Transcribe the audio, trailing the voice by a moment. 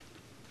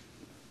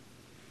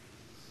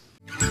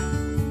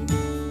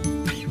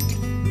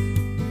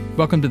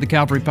Welcome to the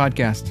Calvary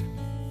Podcast,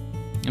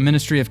 a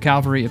ministry of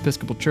Calvary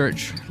Episcopal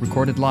Church,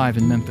 recorded live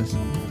in Memphis.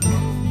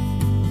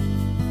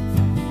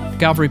 The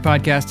Calvary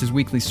Podcast is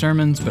weekly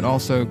sermons, but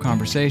also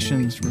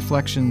conversations,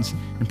 reflections,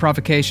 and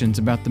provocations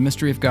about the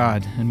mystery of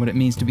God and what it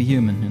means to be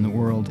human in the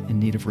world in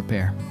need of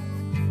repair.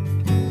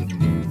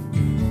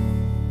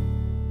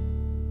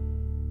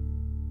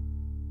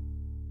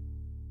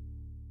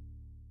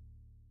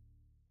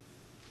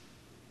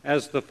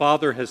 As the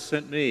Father has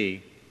sent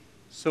me,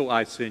 so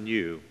I send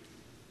you.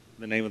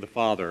 In the name of the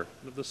Father,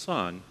 and of the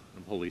Son, and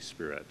of the Holy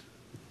Spirit.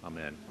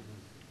 Amen.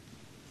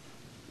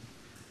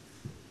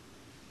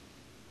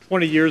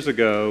 20 years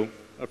ago,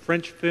 a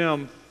French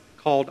film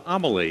called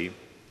Amélie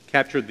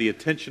captured the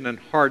attention and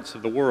hearts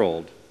of the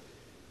world.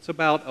 It's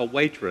about a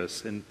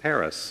waitress in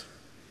Paris.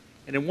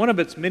 And in one of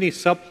its many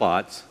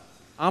subplots,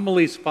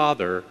 Amélie's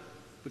father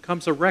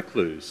becomes a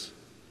recluse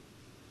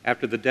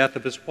after the death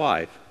of his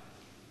wife.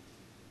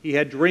 He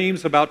had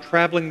dreams about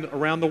traveling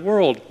around the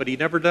world, but he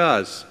never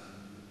does.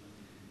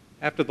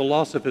 After the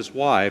loss of his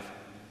wife,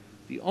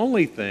 the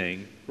only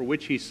thing for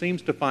which he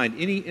seems to find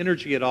any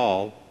energy at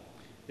all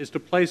is to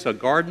place a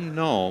garden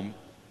gnome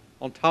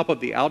on top of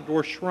the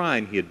outdoor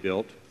shrine he had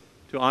built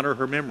to honor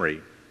her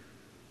memory.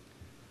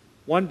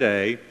 One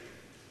day,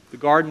 the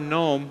garden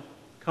gnome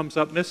comes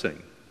up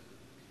missing,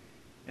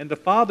 and the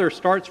father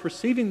starts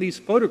receiving these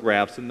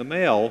photographs in the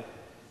mail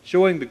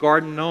showing the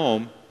garden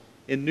gnome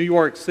in New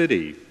York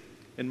City,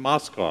 in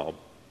Moscow,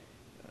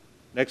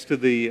 next to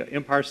the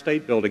Empire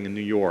State Building in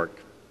New York,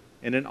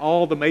 and in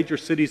all the major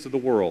cities of the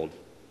world.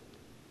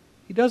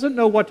 He doesn't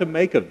know what to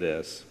make of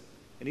this,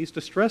 and he's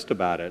distressed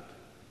about it.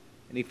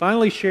 And he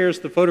finally shares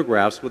the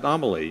photographs with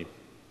Amélie.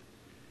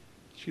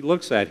 She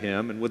looks at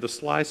him and with a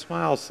sly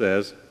smile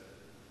says,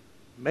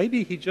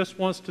 "Maybe he just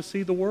wants to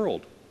see the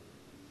world."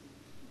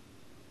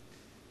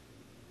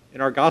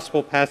 In our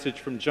gospel passage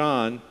from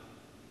John,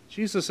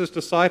 Jesus'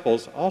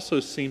 disciples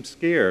also seem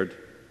scared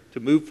to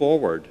move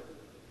forward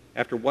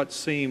after what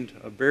seemed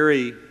a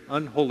very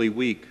unholy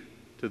week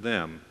to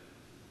them.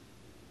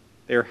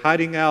 They're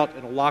hiding out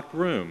in a locked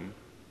room,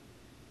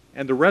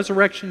 and the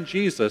resurrection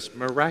Jesus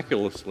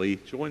miraculously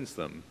joins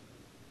them.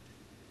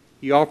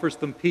 He offers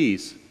them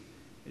peace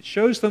and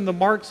shows them the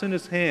marks in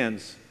his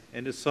hands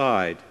and his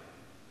side.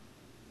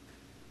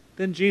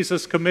 Then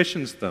Jesus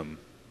commissions them.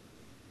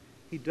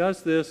 He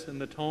does this in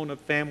the tone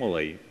of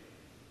family.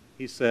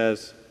 He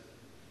says,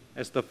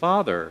 "As the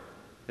Father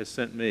has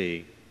sent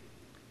me,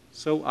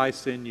 so I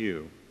send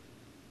you."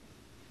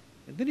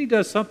 And then he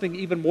does something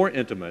even more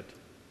intimate.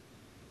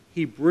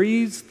 He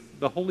breathes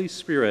the Holy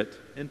Spirit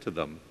into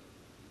them.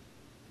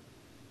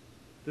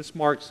 This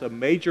marks a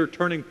major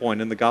turning point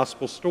in the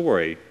gospel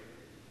story.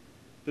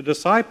 The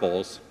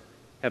disciples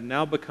have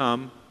now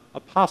become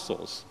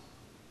apostles.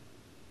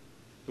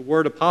 The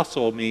word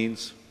apostle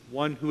means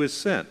one who is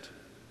sent.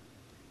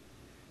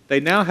 They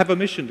now have a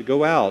mission to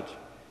go out,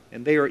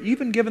 and they are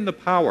even given the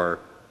power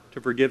to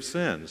forgive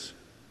sins.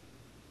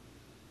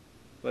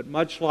 But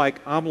much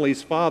like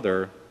Amélie's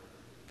father,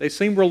 they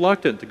seem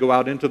reluctant to go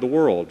out into the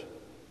world.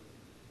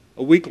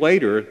 A week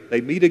later,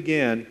 they meet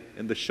again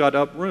in the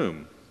shut-up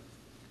room.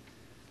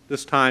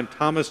 This time,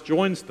 Thomas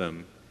joins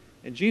them,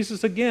 and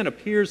Jesus again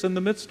appears in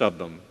the midst of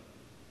them.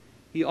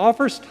 He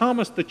offers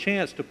Thomas the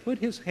chance to put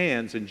his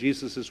hands in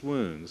Jesus'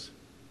 wounds.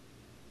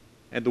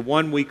 And the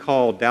one we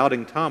call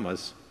Doubting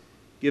Thomas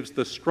gives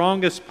the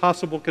strongest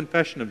possible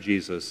confession of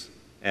Jesus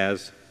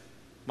as,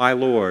 "My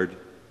Lord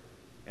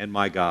and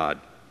my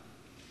God."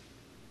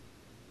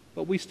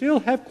 But we still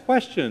have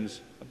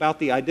questions about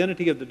the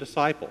identity of the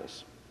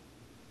disciples.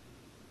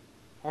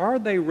 Are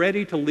they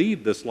ready to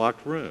leave this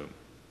locked room?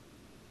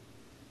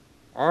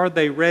 Are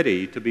they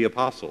ready to be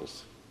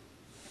apostles?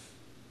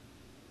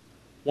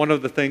 One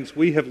of the things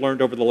we have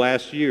learned over the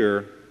last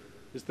year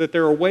is that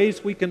there are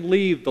ways we can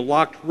leave the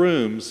locked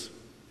rooms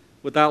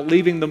without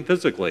leaving them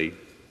physically.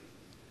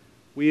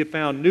 We have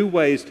found new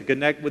ways to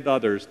connect with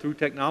others through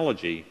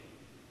technology,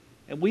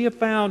 and we have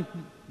found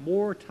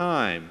more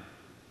time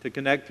to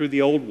connect through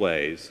the old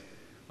ways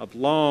of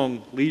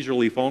long,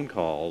 leisurely phone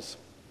calls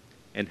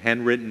and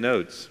handwritten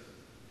notes.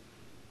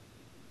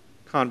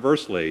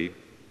 Conversely,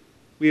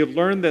 we have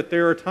learned that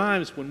there are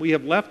times when we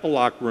have left the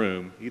locked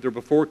room, either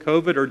before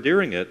COVID or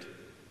during it,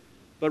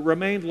 but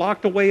remained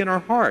locked away in our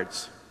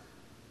hearts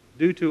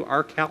due to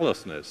our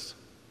callousness,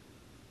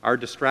 our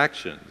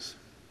distractions,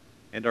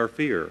 and our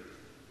fear.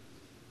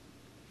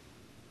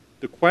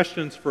 The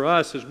questions for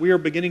us as we are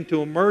beginning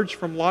to emerge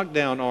from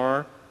lockdown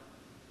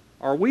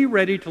are we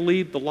ready to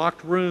leave the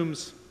locked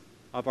rooms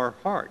of our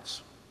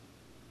hearts?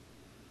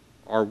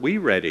 Are we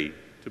ready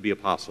to be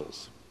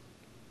apostles?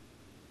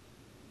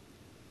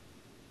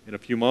 In a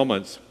few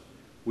moments,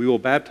 we will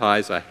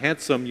baptize a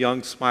handsome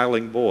young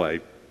smiling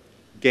boy,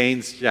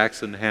 Gaines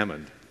Jackson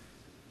Hammond.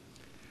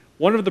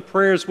 One of the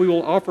prayers we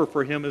will offer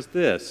for him is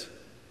this: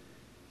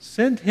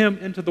 send him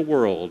into the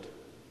world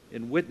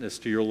in witness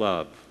to your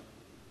love.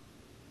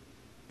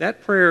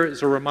 That prayer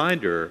is a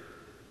reminder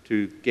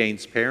to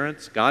Gaines'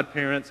 parents,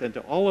 godparents, and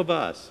to all of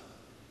us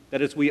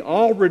that as we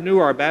all renew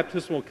our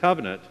baptismal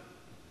covenant,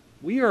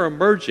 We are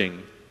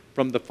emerging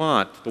from the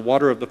font, the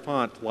water of the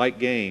font, like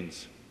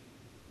Gaines,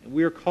 and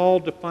we are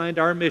called to find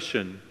our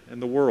mission in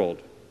the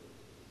world.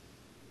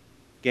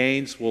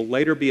 Gaines will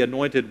later be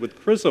anointed with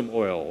chrism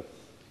oil,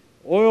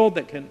 oil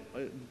that can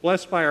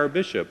blessed by our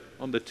bishop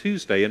on the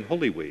Tuesday in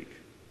Holy Week.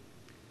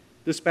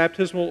 This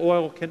baptismal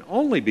oil can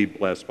only be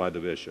blessed by the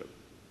bishop.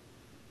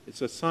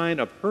 It's a sign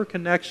of her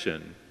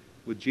connection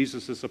with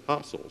Jesus'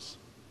 apostles.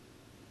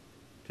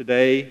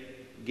 Today,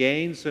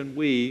 Gaines and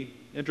we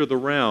enter the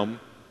realm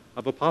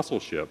of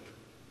apostleship.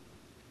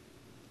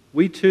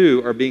 We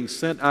too are being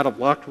sent out of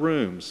locked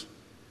rooms,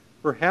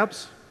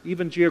 perhaps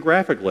even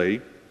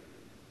geographically,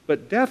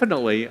 but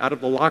definitely out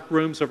of the locked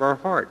rooms of our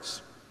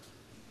hearts.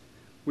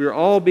 We are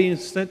all being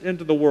sent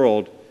into the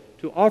world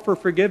to offer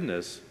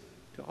forgiveness,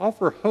 to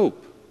offer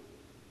hope,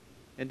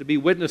 and to be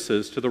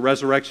witnesses to the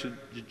resurrection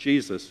of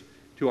Jesus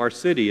to our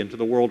city and to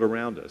the world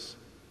around us.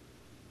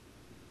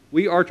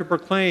 We are to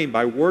proclaim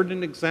by word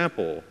and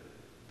example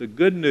the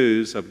good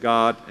news of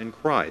God and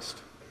Christ.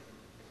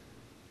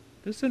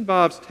 This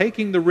involves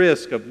taking the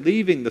risk of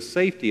leaving the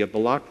safety of the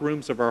locked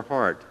rooms of our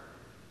heart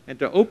and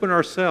to open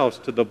ourselves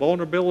to the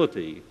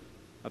vulnerability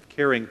of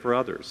caring for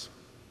others.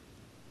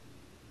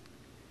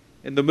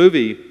 In the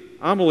movie,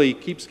 Amelie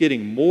keeps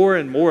getting more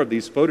and more of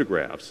these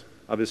photographs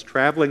of his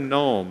traveling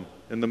gnome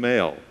in the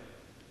mail.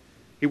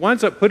 He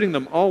winds up putting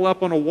them all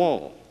up on a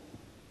wall,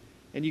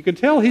 and you can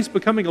tell he's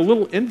becoming a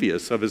little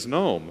envious of his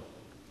gnome.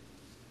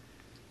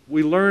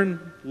 We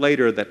learn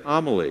later that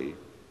Amelie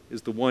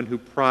is the one who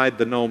pried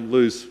the gnome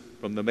loose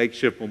from the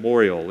makeshift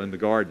memorial in the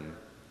garden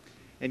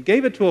and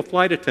gave it to a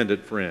flight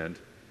attendant friend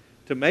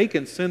to make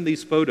and send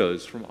these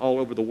photos from all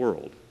over the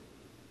world.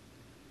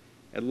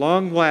 At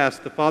long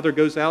last, the father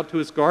goes out to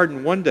his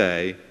garden one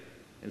day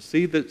and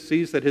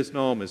sees that his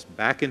gnome is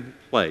back in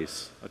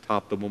place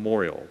atop the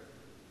memorial.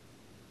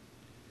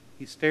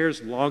 He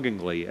stares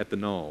longingly at the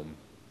gnome.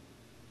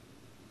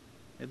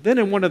 And then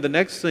in one of the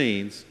next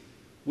scenes,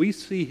 we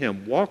see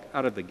him walk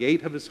out of the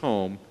gate of his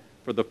home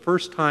for the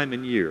first time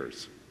in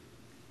years,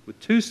 with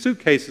 2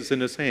 suitcases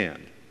in his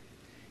hand.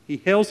 He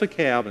hails a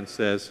cab and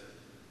says,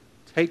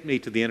 "Take me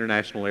to the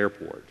international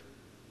airport."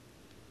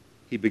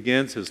 He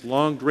begins his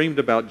long dreamed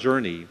about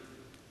journey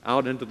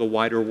out into the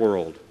wider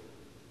world.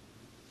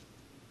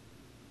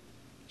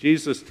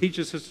 Jesus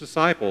teaches his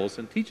disciples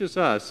and teaches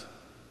us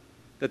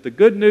that the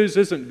good news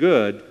isn't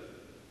good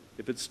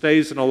if it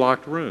stays in a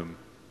locked room.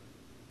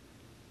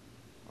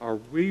 Are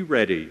we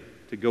ready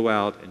to go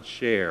out and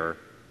share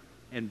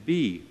and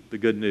be the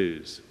good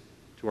news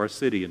to our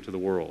city and to the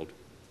world?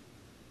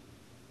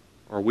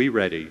 Are we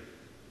ready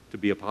to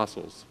be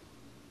apostles?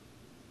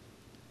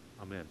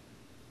 Amen.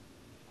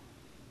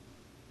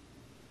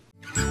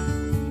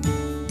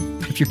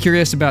 If you're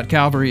curious about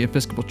Calvary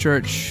Episcopal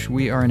Church,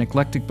 we are an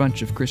eclectic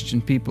bunch of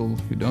Christian people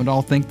who don't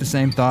all think the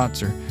same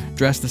thoughts or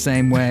dress the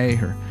same way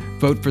or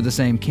vote for the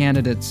same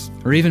candidates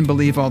or even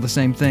believe all the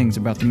same things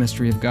about the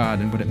mystery of God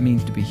and what it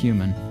means to be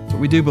human. But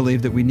we do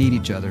believe that we need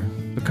each other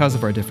because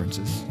of our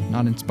differences,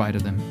 not in spite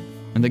of them,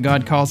 and that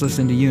God calls us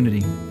into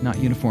unity, not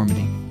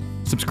uniformity.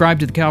 Subscribe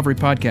to the Calvary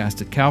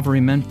Podcast at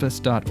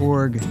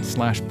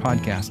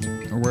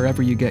calvarymemphis.org/podcast or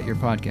wherever you get your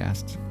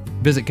podcasts.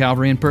 Visit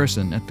Calvary in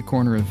person at the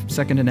corner of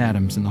 2nd and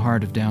Adams in the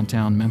heart of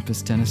downtown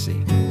Memphis,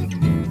 Tennessee.